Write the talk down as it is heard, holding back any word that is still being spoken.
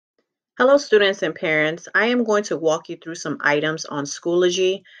Hello, students and parents. I am going to walk you through some items on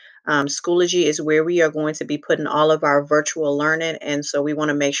Schoology. Schoology is where we are going to be putting all of our virtual learning, and so we want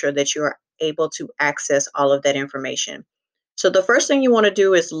to make sure that you are able to access all of that information. So the first thing you want to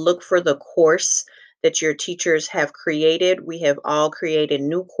do is look for the course that your teachers have created. We have all created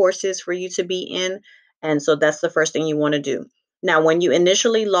new courses for you to be in, and so that's the first thing you want to do. Now, when you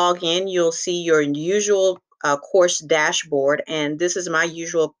initially log in, you'll see your usual course dashboard, and this is my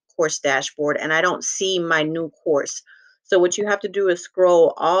usual course dashboard, and I don't see my new course. So what you have to do is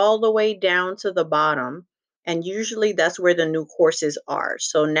scroll all the way down to the bottom, and usually that's where the new courses are.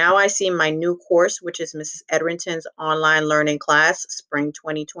 So now I see my new course, which is Mrs. Edrington's online learning class, spring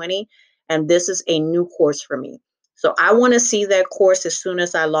 2020, and this is a new course for me. So I want to see that course as soon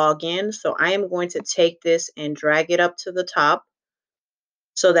as I log in. So I am going to take this and drag it up to the top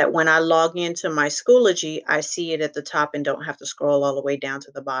so that when I log into my Schoology, I see it at the top and don't have to scroll all the way down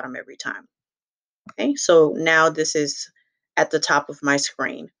to the bottom every time. Okay, so now this is at the top of my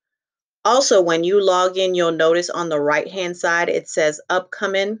screen. Also, when you log in, you'll notice on the right-hand side, it says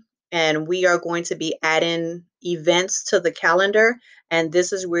upcoming, and we are going to be adding events to the calendar. And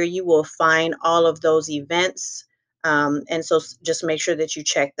this is where you will find all of those events. And so just make sure that you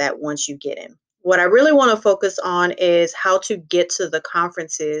check that once you get in. What I really want to focus on is how to get to the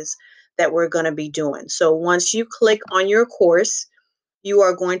conferences that we're going to be doing. So once you click on your course, you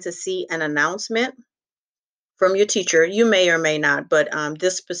are going to see an announcement from your teacher. You may or may not, but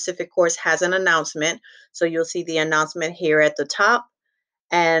this specific course has an announcement. So you'll see the announcement here at the top.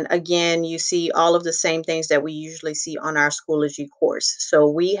 And again, you see all of the same things that we usually see on our Schoology course. So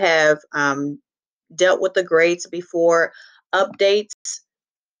we have dealt with the grades before. Updates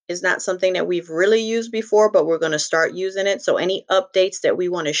is not something that we've really used before, but we're going to start using it. So any updates that we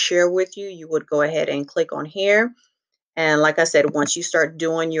want to share with you, you would go ahead and click on here. And like I said, once you start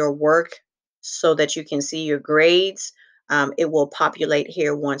doing your work so that you can see your grades, it will populate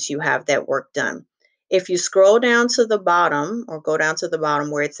here once you have that work done. If you scroll down to the bottom or go down to the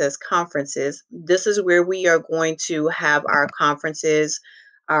bottom where it says conferences, this is where we are going to have our conferences,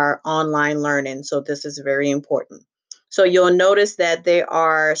 our online learning. So this is very important. So you'll notice that there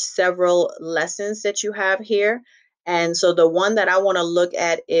are several lessons that you have here. And so the one that I want to look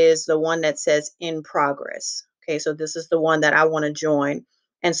at is the one that says in progress. Okay, so this is the one that I want to join.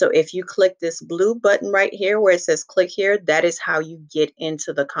 And so if you click this blue button right here where it says click here, that is how you get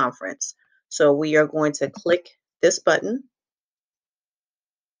into the conference. So we are going to click this button.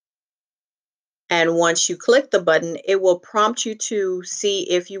 And once you click the button, it will prompt you to see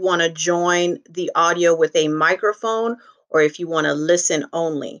if you want to join the audio with a microphone or if you want to listen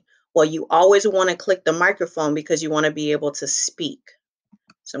only. Well, you always want to click the microphone because you want to be able to speak.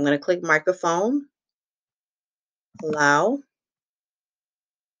 So I'm going to click microphone, allow,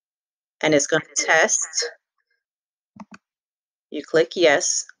 and it's going to test. You click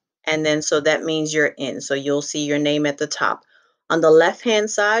yes, and then so that means you're in. So you'll see your name at the top. On the left-hand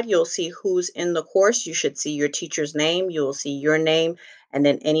side, you'll see who's in the course. You should see your teacher's name. You'll see your name and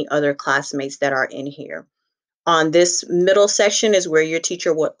then any other classmates that are in here. On this middle section is where your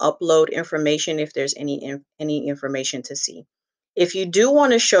teacher will upload information if there's any information to see. If you do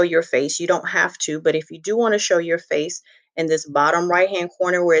want to show your face, you don't have to, but if you do want to show your face in this bottom right-hand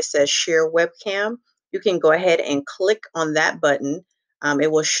corner where it says share webcam, you can go ahead and click on that button. It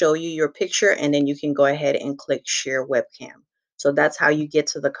will show you your picture and then you can go ahead and click share webcam. So that's how you get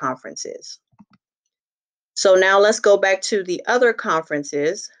to the conferences. So now let's go back to the other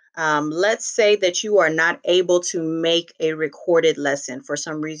conferences. Let's say that you are not able to make a recorded lesson. For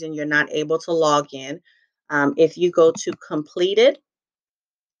some reason, you're not able to log in. If you go to completed,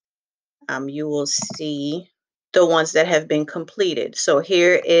 you will see the ones that have been completed. So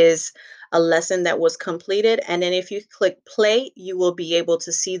here is a lesson that was completed. And then if you click play, you will be able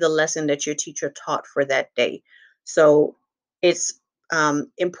to see the lesson that your teacher taught for that day. So it's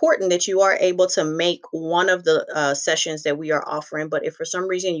important that you are able to make one of the sessions that we are offering. But if for some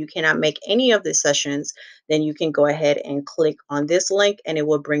reason you cannot make any of the sessions, then you can go ahead and click on this link and it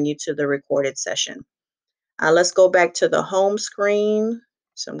will bring you to the recorded session. Let's go back to the home screen.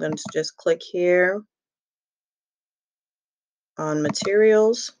 So I'm going to just click here on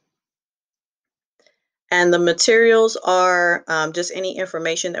materials. And the materials are just any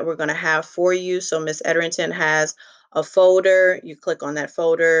information that we're going to have for you. So Ms. Edrington has a folder. You click on that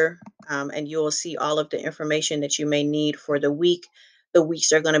folder and you will see all of the information that you may need for the week. The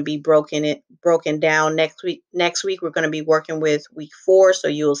weeks are going to be broken down. Next week, we're going to be working with week 4. So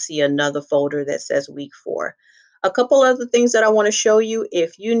you'll see another folder that says week 4. A couple other things that I want to show you.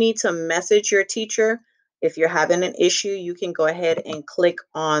 If you need to message your teacher, If you're having an issue, you can go ahead and click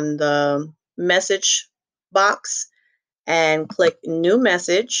on the message box and click New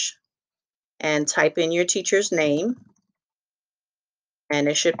Message and type in your teacher's name, and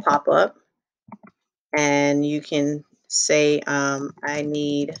it should pop up. And you can say, I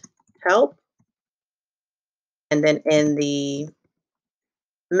need help. And then in the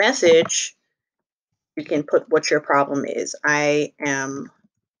message, you can put what your problem is. I am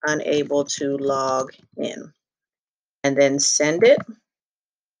unable to log in. And then send it,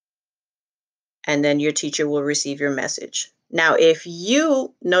 and then your teacher will receive your message. Now, if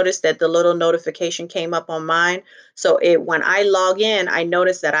you notice that the little notification came up on mine, so when I log in, I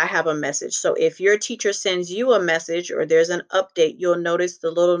notice that I have a message. So if your teacher sends you a message or there's an update, you'll notice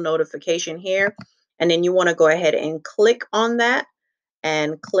the little notification here, and then you want to go ahead and click on that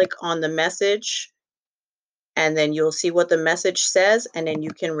and click on the message, and then you'll see what the message says, and then you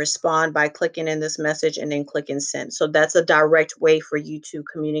can respond by clicking in this message and then clicking send. So that's a direct way for you to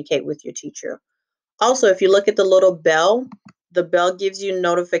communicate with your teacher. Also, if you look at the little bell, the bell gives you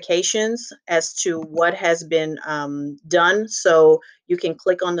notifications as to what has been done. So you can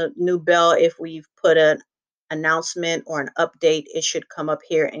click on the new bell. If we've put an announcement or an update, it should come up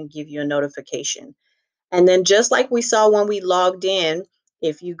here and give you a notification. And then just like we saw when we logged in,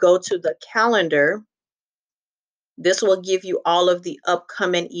 if you go to the calendar, this will give you all of the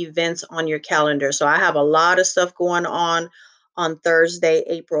upcoming events on your calendar. So I have a lot of stuff going on Thursday,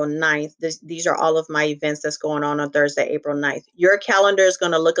 April 9th. These are all of my events that's going on Thursday, April 9th. Your calendar is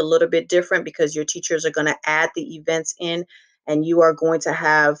going to look a little bit different because your teachers are going to add the events in, and you are going to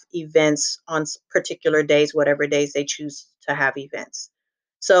have events on particular days, whatever days they choose to have events.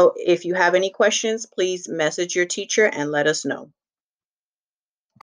 So if you have any questions, please message your teacher and let us know.